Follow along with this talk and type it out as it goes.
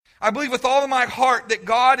I believe with all of my heart that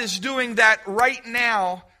God is doing that right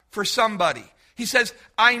now for somebody. He says,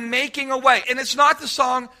 I'm making a way. And it's not the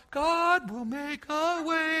song, God will make a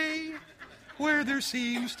way where there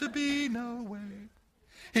seems to be no way.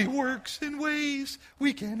 He works in ways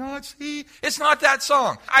we cannot see. It's not that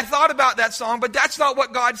song. I thought about that song, but that's not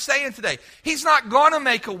what God's saying today. He's not going to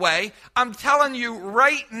make a way. I'm telling you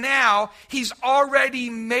right now, He's already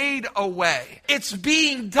made a way. It's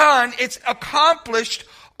being done. It's accomplished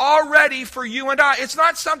already for you and I. It's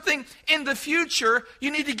not something in the future.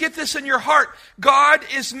 You need to get this in your heart. God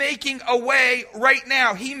is making a way right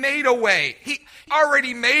now. He made a way. He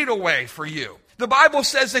already made a way for you. The Bible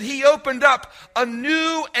says that He opened up a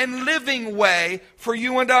new and living way for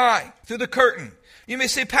you and I through the curtain. You may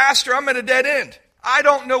say, Pastor, I'm at a dead end. I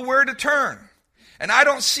don't know where to turn. And I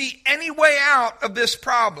don't see any way out of this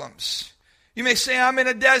problems. You may say, I'm in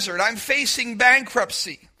a desert. I'm facing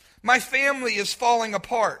bankruptcy. My family is falling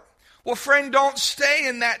apart. Well, friend, don't stay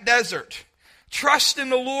in that desert. Trust in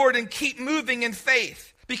the Lord and keep moving in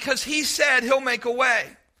faith, because He said He'll make a way.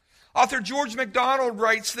 Author George MacDonald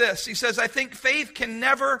writes this. He says, I think faith can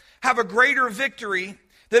never have a greater victory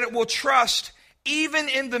than it will trust even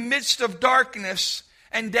in the midst of darkness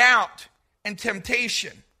and doubt and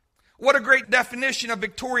temptation. What a great definition of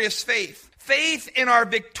victorious faith. Faith in our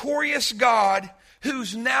victorious God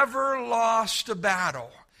who's never lost a battle.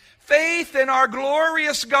 Faith in our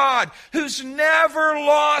glorious God who's never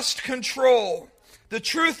lost control. The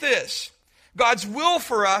truth is, God's will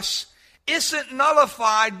for us isn't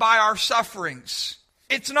nullified by our sufferings.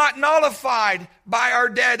 It's not nullified by our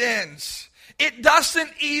dead ends. It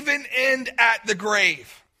doesn't even end at the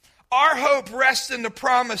grave. Our hope rests in the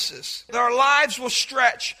promises that our lives will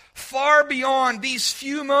stretch far beyond these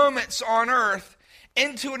few moments on earth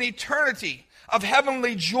into an eternity of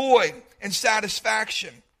heavenly joy and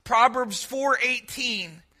satisfaction. Proverbs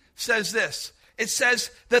 4:18 says this. It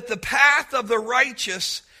says that the path of the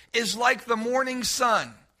righteous is like the morning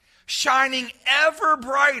sun, shining ever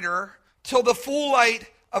brighter till the full light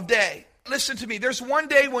of day. Listen to me. There's one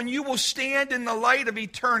day when you will stand in the light of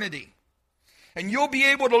eternity, and you'll be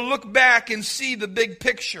able to look back and see the big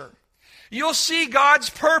picture. You'll see God's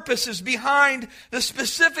purposes behind the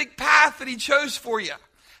specific path that He chose for you.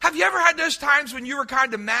 Have you ever had those times when you were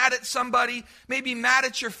kind of mad at somebody, maybe mad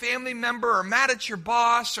at your family member, or mad at your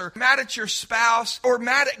boss, or mad at your spouse, or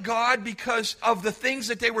mad at God because of the things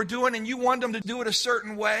that they were doing and you wanted them to do it a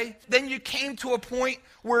certain way? Then you came to a point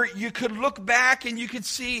where you could look back and you could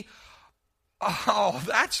see, oh,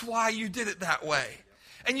 that's why you did it that way.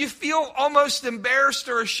 And you feel almost embarrassed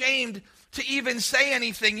or ashamed to even say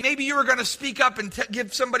anything. Maybe you were going to speak up and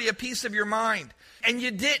give somebody a piece of your mind. And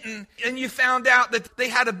you didn't, and you found out that they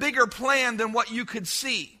had a bigger plan than what you could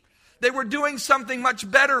see. They were doing something much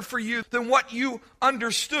better for you than what you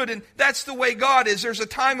understood. And that's the way God is. There's a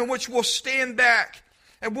time in which we'll stand back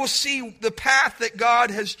and we'll see the path that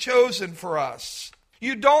God has chosen for us.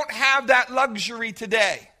 You don't have that luxury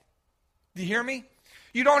today. Do you hear me?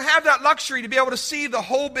 You don't have that luxury to be able to see the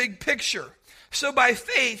whole big picture. So by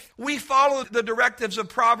faith, we follow the directives of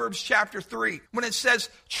Proverbs chapter 3 when it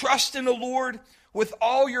says, trust in the Lord with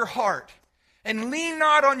all your heart, and lean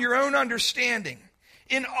not on your own understanding.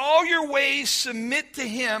 In all your ways submit to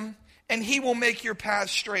Him, and He will make your path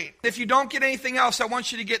straight. If you don't get anything else, I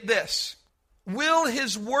want you to get this. Will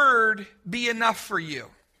His word be enough for you?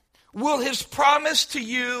 Will His promise to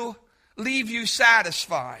you leave you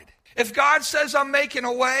satisfied? If God says, I'm making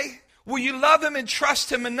a way, will you love Him and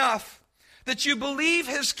trust Him enough that you believe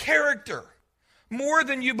His character more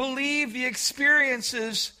than you believe the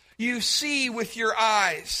experiences you see with your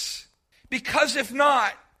eyes? Because if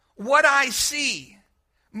not, what I see,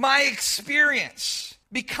 my experience,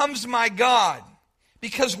 becomes my God.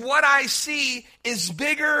 Because what I see is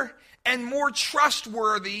bigger and more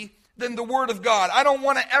trustworthy than the Word of God. I don't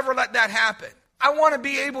want to ever let that happen. I want to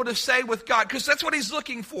be able to say with God, because that's what He's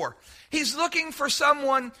looking for. He's looking for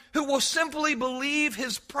someone who will simply believe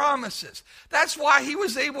His promises. That's why He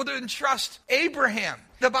was able to entrust Abraham.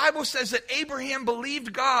 The Bible says that Abraham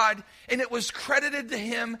believed God and it was credited to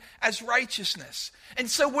him as righteousness. And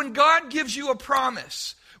so when God gives you a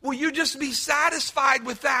promise, will you just be satisfied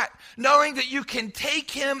with that, knowing that you can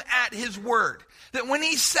take Him at His word? That when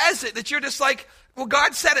He says it, that you're just like, well,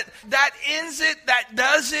 God said it. That ends it. That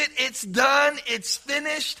does it. It's done. It's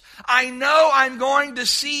finished. I know I'm going to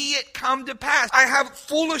see it come to pass. I have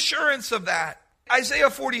full assurance of that. Isaiah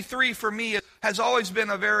 43 for me has always been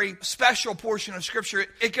a very special portion of Scripture.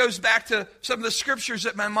 It goes back to some of the Scriptures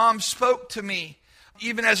that my mom spoke to me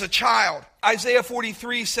even as a child. Isaiah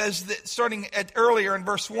 43 says that, starting at earlier in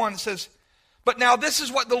verse 1, it says, but now this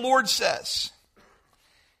is what the Lord says.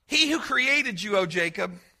 He He who created you, O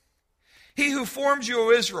Jacob, he who formed you,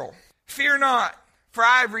 O Israel, fear not, for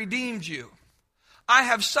I have redeemed you. I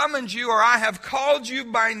have summoned you, or I have called you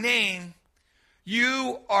by name.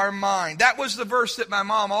 You are mine. That was the verse that my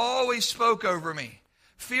mom always spoke over me.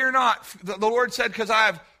 Fear not. The Lord said, because I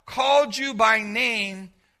have called you by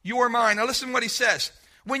name, you are mine. Now listen to what he says.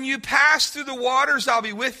 When you pass through the waters, I'll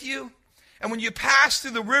be with you. And when you pass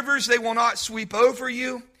through the rivers, they will not sweep over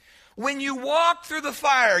you. When you walk through the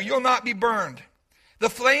fire, you'll not be burned. The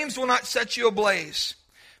flames will not set you ablaze.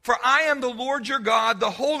 For I am the Lord your God, the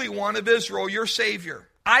Holy One of Israel, your Savior.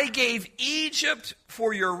 I gave Egypt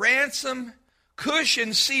for your ransom, Cush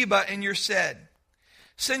and Seba in your stead.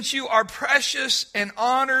 Since you are precious and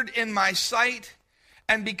honored in my sight,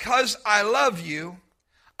 and because I love you,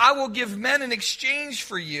 I will give men in exchange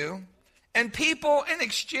for you, and people in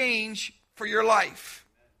exchange for your life.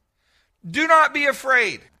 Do not be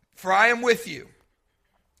afraid, for I am with you.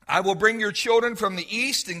 I will bring your children from the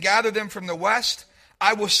east and gather them from the west.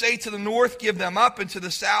 I will say to the north, give them up, and to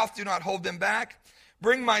the south, do not hold them back.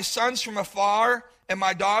 Bring my sons from afar and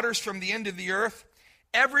my daughters from the end of the earth.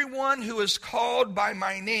 Everyone who is called by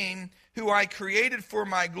my name, who I created for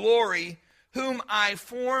my glory, whom I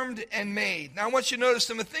formed and made. Now I want you to notice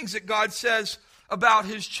some of the things that God says about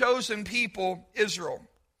his chosen people, Israel.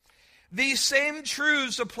 These same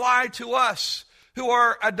truths apply to us who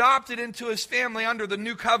are adopted into his family under the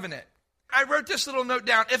new covenant. I wrote this little note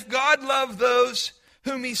down. If God loved those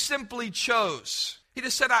whom he simply chose, he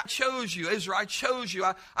just said, I chose you, Israel. I chose you.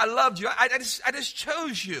 I loved you. I just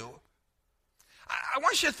chose you. I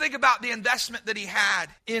want you to think about the investment that he had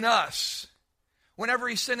in us whenever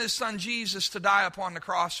he sent his son Jesus to die upon the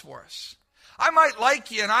cross for us. I might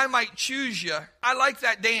like you and I might choose you. I like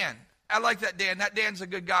that Dan. That Dan's a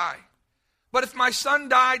good guy. But if my son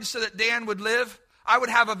died so that Dan would live, I would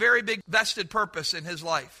have a very big vested purpose in his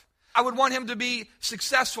life. I would want him to be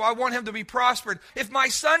successful. I want him to be prospered. If my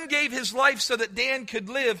son gave his life so that Dan could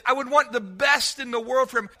live, I would want the best in the world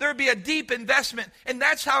for him. There would be a deep investment. And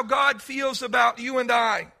that's how God feels about you and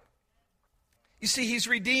I. You see, he's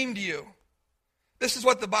redeemed you. This is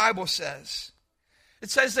what the Bible says. It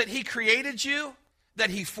says that he created you, that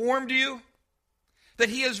he formed you, that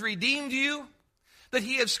he has redeemed you, that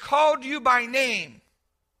he has called you by name.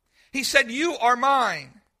 He said, you are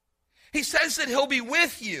mine. He says that he'll be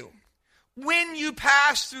with you when you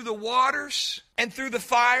pass through the waters and through the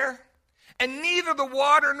fire, and neither the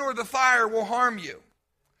water nor the fire will harm you.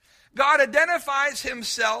 God identifies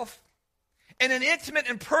himself in an intimate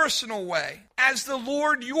and personal way as the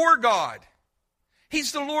Lord your God.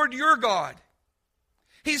 He's the Lord your God.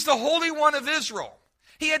 He's the Holy One of Israel.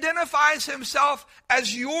 He identifies himself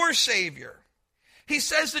as your Savior. He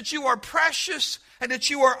says that you are precious and that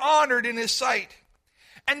you are honored in his sight.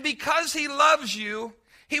 And because he loves you,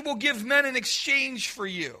 he will give men in exchange for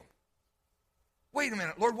you. Wait a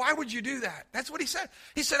minute, Lord, why would you do that? That's what he said.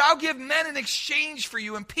 He said, I'll give men in exchange for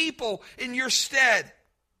you and people in your stead.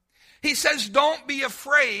 He says, don't be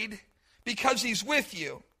afraid because he's with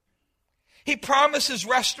you. He promises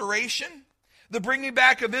restoration, the bringing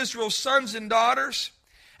back of Israel's sons and daughters.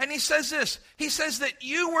 And he says this, he says that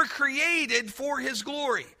you were created for his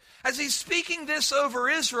glory. As he's speaking this over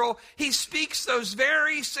Israel, he speaks those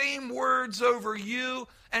very same words over you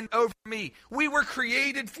and over me. We were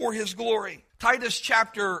created for his glory. Titus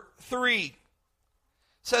chapter 3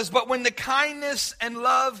 says, but when the kindness and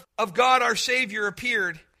love of God our Savior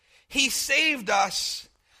appeared, he saved us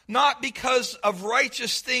not because of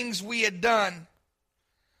righteous things we had done,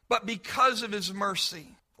 but because of his mercy.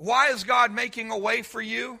 Why is God making a way for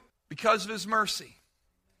you? Because of his mercy.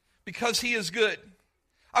 Because he is good.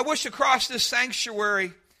 I wish across this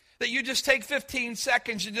sanctuary that you just take 15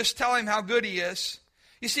 seconds and just tell him how good he is.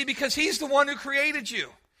 You see, because he's the one who created you.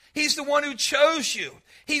 He's the one who chose you.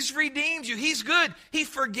 He's redeemed you. He's good. He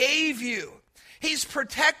forgave you. He's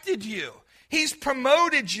protected you. He's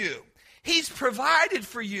promoted you. He's provided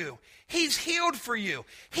for you. He's healed for you.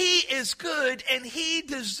 He is good and he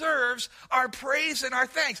deserves our praise and our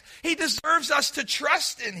thanks. He deserves us to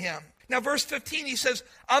trust in him. Now verse 15, he says,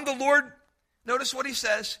 I'm the Lord. Notice what he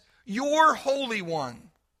says, your Holy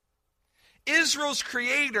One, Israel's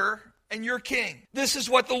creator and your king. This is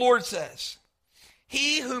what the Lord says.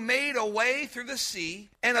 He who made a way through the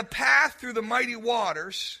sea and a path through the mighty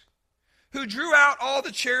waters, who drew out all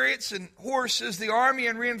the chariots and horses, the army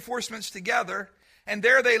and reinforcements together, and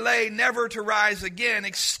there they lay, never to rise again,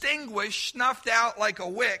 extinguished, snuffed out like a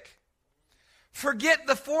wick. Forget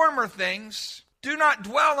the former things. Do not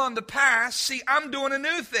dwell on the past. See, I'm doing a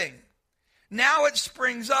new thing. Now it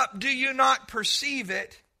springs up. Do you not perceive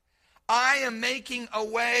it? I am making a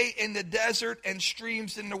way in the desert and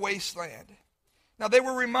streams in the wasteland. Now they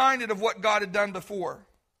were reminded of what God had done before.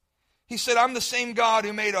 He said, I'm the same God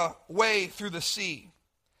who made a way through the sea,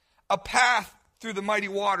 a path through the mighty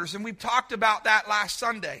waters. And we talked about that last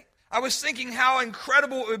Sunday. I was thinking how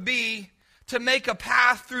incredible it would be to make a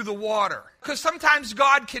path through the water. Because sometimes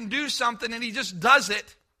God can do something and he just does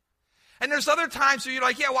it. And there's other times where you're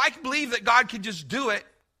like, yeah, well, I can believe that God can just do it.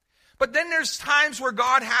 But then there's times where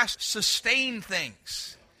God has to sustain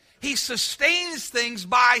things. He sustains things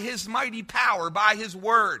by his mighty power, by his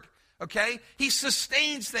word. Okay? He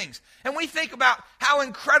sustains things. And we think about how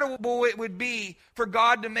incredible it would be for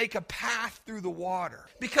God to make a path through the water.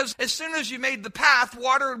 Because as soon as you made the path,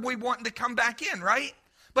 water would be wanting to come back in, right?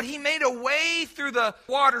 But he made a way through the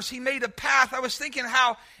waters. He made a path. I was thinking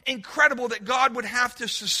how incredible that God would have to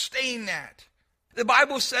sustain that. The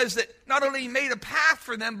Bible says that not only he made a path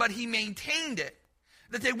for them, but he maintained it.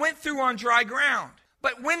 That they went through on dry ground.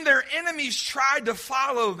 But when their enemies tried to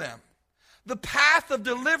follow them, the path of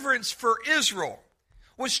deliverance for Israel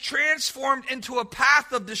was transformed into a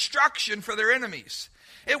path of destruction for their enemies.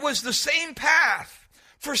 It was the same path.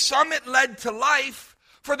 For some it led to life.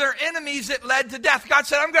 For their enemies it led to death. God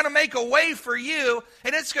said, I'm going to make a way for you,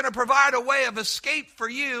 and it's going to provide a way of escape for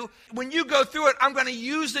you. When you go through it, I'm going to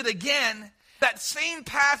use it again. That same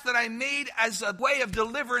path that I made as a way of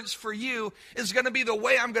deliverance for you is going to be the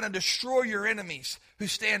way I'm going to destroy your enemies who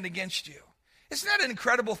stand against you. Isn't that an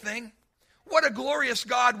incredible thing? What a glorious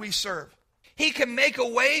God we serve. He can make a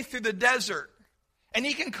way through the desert, and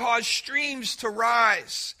he can cause streams to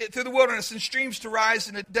rise through the wilderness and streams to rise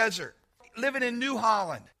in the desert. Living in New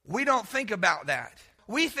Holland, we don't think about that.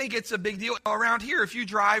 We think it's a big deal. Around here, if you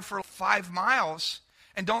drive for 5 miles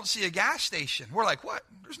and don't see a gas station, we're like, what?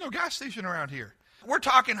 There's no gas station around here. We're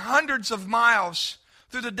talking hundreds of miles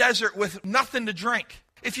through the desert with nothing to drink.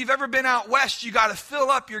 If you've ever been out west, you got to fill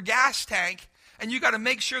up your gas tank, and you got to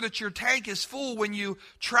make sure that your tank is full when you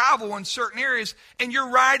travel in certain areas, and you're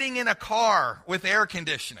riding in a car with air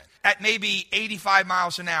conditioning at maybe 85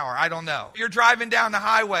 miles an hour. I don't know. You're driving down the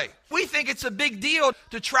highway. We think it's a big deal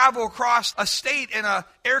to travel across a state in an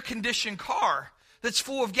air-conditioned car that's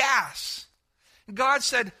full of gas. God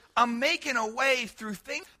said, I'm making a way through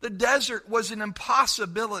things. The desert was an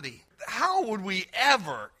impossibility. How would we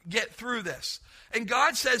ever get through this? And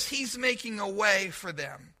God says he's making a way for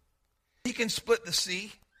them. He can split the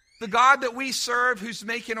sea. The God that we serve who's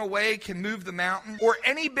making a way can move the mountain or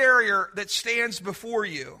any barrier that stands before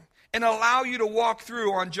you and allow you to walk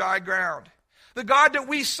through on dry ground. The God that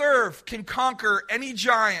we serve can conquer any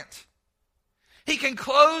giant. He can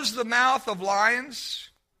close the mouth of lions.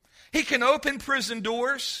 He can open prison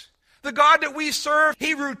doors. The God that we serve,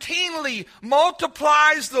 he routinely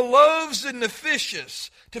multiplies the loaves and the fishes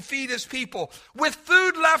to feed his people. With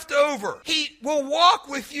food left over, he will walk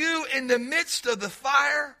with you in the midst of the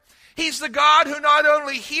fire. He's the God who not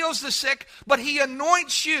only heals the sick, but he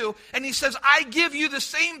anoints you. And he says, I give you the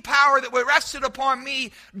same power that rested upon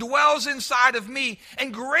me, dwells inside of me.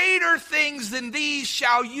 And greater things than these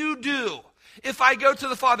shall you do if I go to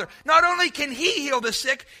the Father. Not only can he heal the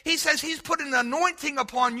sick, he says he's put an anointing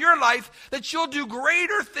upon your life that you'll do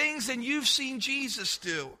greater things than you've seen Jesus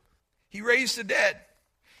do. He raised the dead.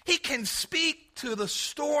 He can speak to the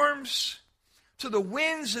storms, to the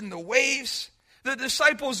winds and the waves. The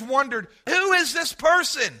disciples wondered, who is this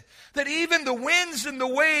person that even the winds and the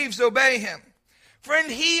waves obey him?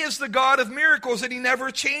 Friend, he is the God of miracles and he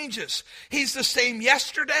never changes. He's the same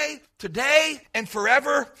yesterday, today, and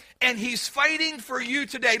forever. And he's fighting for you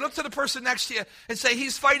today. Look to the person next to you and say,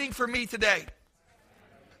 he's fighting for me today.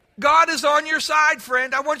 God is on your side,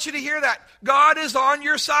 friend. I want you to hear that. God is on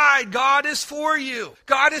your side. God is for you.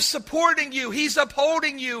 God is supporting you. He's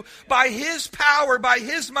upholding you by his power, by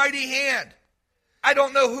his mighty hand. I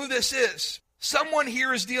don't know who this is. Someone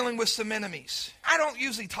here is dealing with some enemies. I don't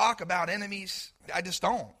usually talk about enemies. I just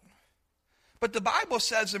don't. But the Bible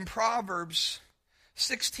says in Proverbs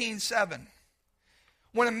 16:7,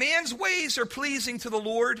 when a man's ways are pleasing to the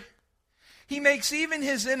Lord, he makes even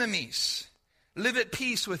his enemies live at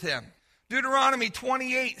peace with him. Deuteronomy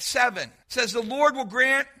 28:7 says, the Lord will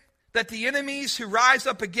grant that the enemies who rise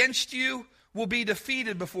up against you will be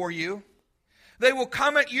defeated before you. They will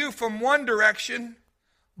come at you from one direction,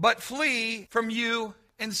 but flee from you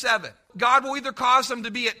in 7. God will either cause them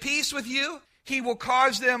to be at peace with you, he will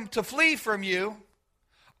cause them to flee from you,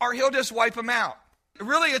 or he'll just wipe them out.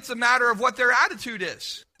 Really, it's a matter of what their attitude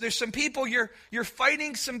is. There's some people you're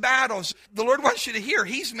fighting some battles. The Lord wants you to hear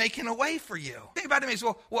He's making a way for you. Think about enemies.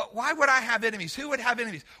 Well, why would I have enemies? Who would have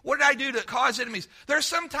enemies? What did I do to cause enemies? There's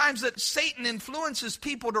sometimes that Satan influences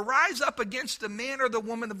people to rise up against the man or the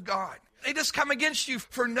woman of God. They just come against you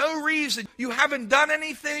for no reason. You haven't done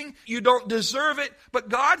anything. You don't deserve it. But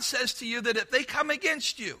God says to you that if they come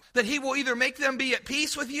against you, that He will either make them be at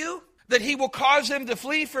peace with you, that He will cause them to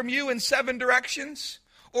flee from you in 7 directions,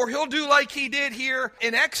 or He'll do like He did here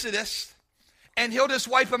in Exodus, and He'll just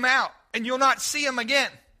wipe them out, and you'll not see them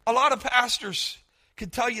again. A lot of pastors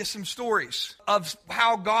could tell you some stories of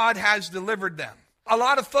how God has delivered them. A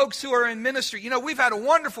lot of folks who are in ministry, we've had a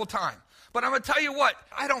wonderful time. But I'm going to tell you what,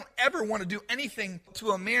 I don't ever want to do anything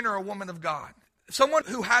to a man or a woman of God. Someone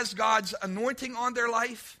who has God's anointing on their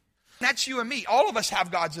life, that's you and me. All of us have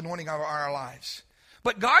God's anointing on our lives.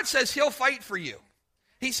 But God says He'll fight for you.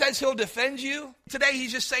 He says He'll defend you. Today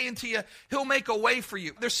He's just saying to you, He'll make a way for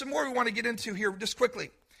you. There's some more we want to get into here just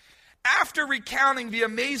quickly. After recounting the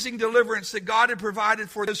amazing deliverance that God had provided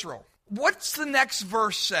for Israel, what's the next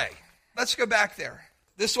verse say? Let's go back there.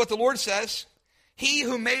 This is what the Lord says. He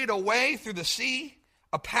who made a way through the sea,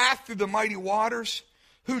 a path through the mighty waters,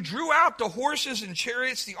 who drew out the horses and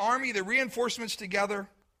chariots, the army, the reinforcements together,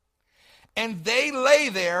 and they lay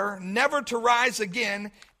there, never to rise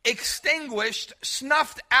again, extinguished,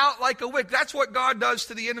 snuffed out like a wick. That's what God does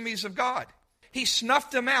to the enemies of God. He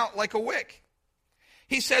snuffed them out like a wick.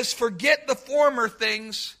 He says, forget the former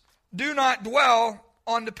things, do not dwell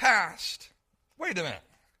on the past. Wait a minute.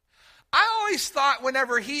 I always thought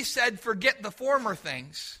whenever He said forget the former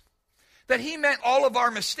things, that He meant all of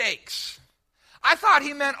our mistakes. I thought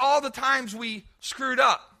He meant all the times we screwed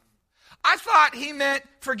up. I thought He meant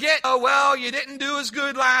forget, you didn't do as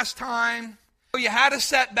good last time. You had a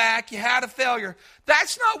setback, you had a failure.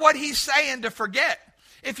 That's not what He's saying to forget.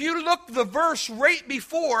 If you look the verse right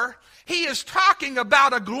before, He is talking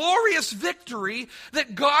about a glorious victory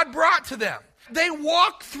that God brought to them. They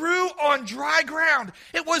walked through on dry ground.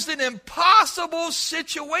 It was an impossible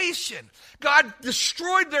situation. God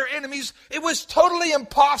destroyed their enemies. It was totally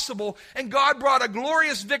impossible, and God brought a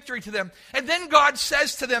glorious victory to them. And then God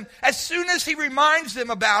says to them, as soon as He reminds them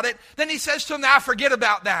about it, then He says to them, now forget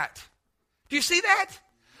about that. Do you see that?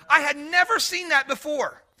 I had never seen that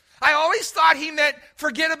before. I always thought He meant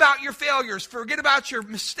forget about your failures, forget about your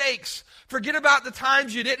mistakes, forget about the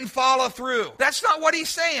times you didn't follow through. That's not what He's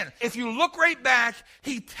saying. If you look right back,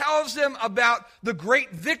 He tells them about the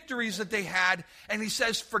great victories that they had, and He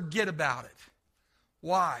says forget about it.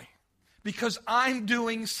 Why? Because I'm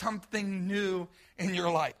doing something new in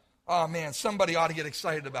your life. Oh man, somebody ought to get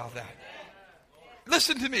excited about that.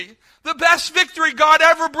 Listen to me. The best victory God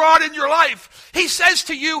ever brought in your life, He says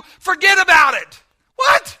to you, forget about it.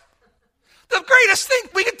 What? The greatest thing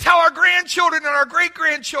we could tell our grandchildren and our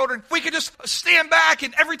great-grandchildren, we could just stand back,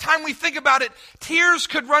 and every time we think about it, tears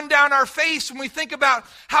could run down our face when we think about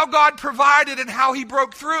how God provided and how He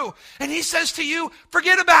broke through. And He says to you,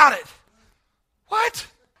 forget about it. What?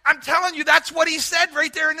 I'm telling you, that's what He said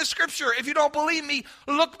right there in the scripture. If you don't believe me,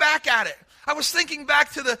 look back at it. I was thinking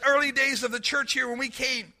back to the early days of the church here when we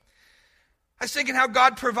came. I was thinking how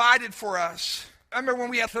God provided for us. I remember when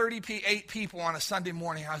we had 38 people on a Sunday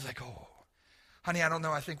morning, I was like, oh, honey, I don't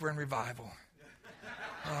know. I think we're in revival.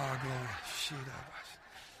 Oh, glory.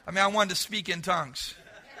 I wanted to speak in tongues.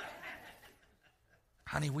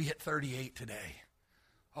 Honey, we hit 38 today.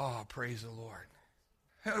 Oh, praise the Lord.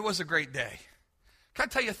 It was a great day. Can I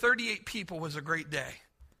tell you, 38 people was a great day.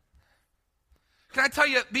 Can I tell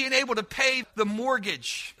you, being able to pay the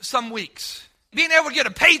mortgage some weeks, being able to get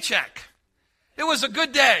a paycheck, it was a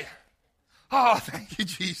good day. Oh, thank you,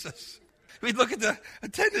 Jesus. We'd look at the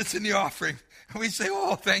attendance in the offering, and we'd say,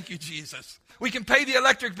 oh, thank you, Jesus. We can pay the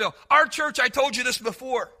electric bill. Our church, I told you this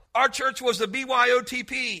before, our church was the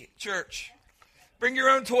BYOTP church. Bring your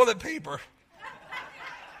own toilet paper.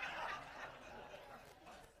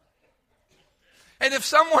 And if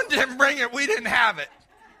someone didn't bring it, we didn't have it.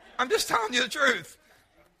 I'm just telling you the truth.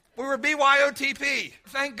 We were BYOTP.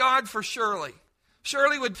 Thank God for Shirley.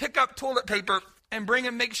 Shirley would pick up toilet paper and bring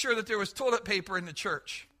and make sure that there was toilet paper in the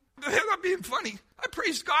church. I'm not being funny. I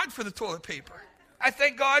praise God for the toilet paper. I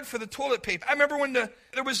thank God for the toilet paper. I remember when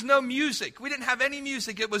there was no music. We didn't have any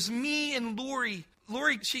music. It was me and Lori.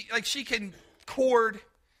 Lori, she can chord,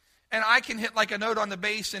 and I can hit like a note on the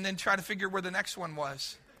bass and then try to figure where the next one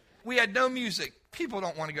was. We had no music. People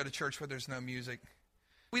don't want to go to church where there's no music.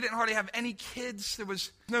 We didn't hardly have any kids. There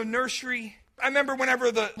was no nursery. I remember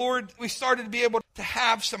whenever we started to be able to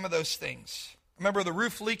have some of those things. I remember the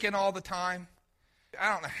roof leaking all the time.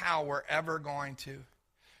 I don't know how we're ever going to.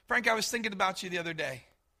 Frank, I was thinking about you the other day.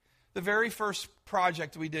 The very first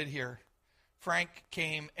project we did here, Frank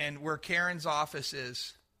came, and where Karen's office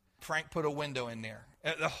is, Frank put a window in there.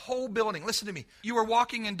 The whole building, listen to me, you were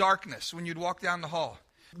walking in darkness when you'd walk down the hall.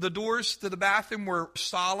 The doors to the bathroom were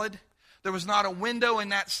solid. There was not a window in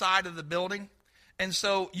that side of the building. And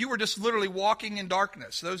so you were just literally walking in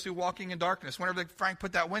darkness. Those who walking in darkness, whenever Frank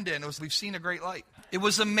put that window in, it was, we've seen a great light. It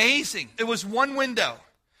was amazing. It was one window.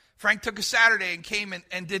 Frank took a Saturday and came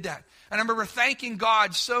and did that. And I remember thanking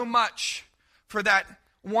God so much for that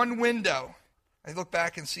one window. I look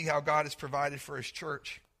back and see how God has provided for his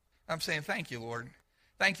church. I'm saying, thank you, Lord.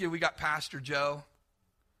 Thank you, we got Pastor Joe.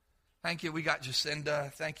 Thank you, we got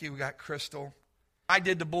Jacinda. Thank you, we got Crystal. I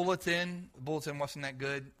did the bulletin. The bulletin wasn't that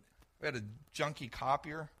good. We had a junky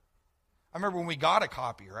copier. I remember when we got a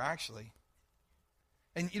copier, actually.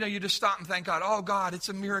 And, you just stop and thank God. Oh, God, it's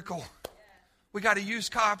a miracle. We got to use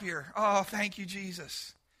copier. Oh, thank you,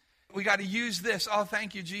 Jesus. We got to use this. Oh,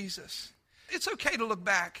 thank you, Jesus. It's okay to look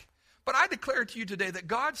back. But I declare to you today that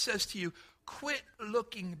God says to you, quit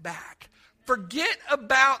looking back. Forget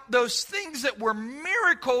about those things that were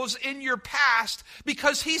miracles in your past,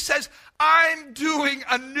 because he says, I'm doing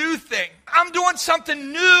a new thing. I'm doing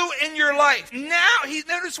something new in your life. Now,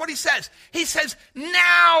 notice what he says. He says,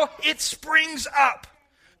 now it springs up.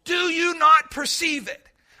 Do you not perceive it?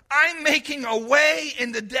 I'm making a way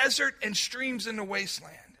in the desert and streams in the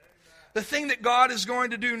wasteland. The thing that God is going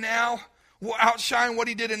to do now will outshine what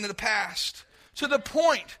he did in the past, to the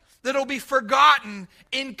point that it'll be forgotten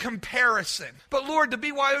in comparison. But Lord, the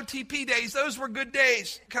BYOTP days, those were good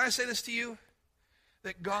days. Can I say this to you?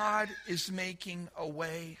 That God is making a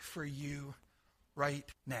way for you right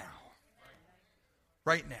now.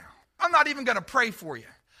 Right now. I'm not even going to pray for you.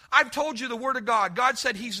 I've told you the word of God. God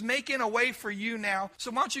said he's making a way for you now.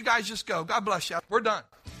 So why don't you guys just go? God bless you. We're done.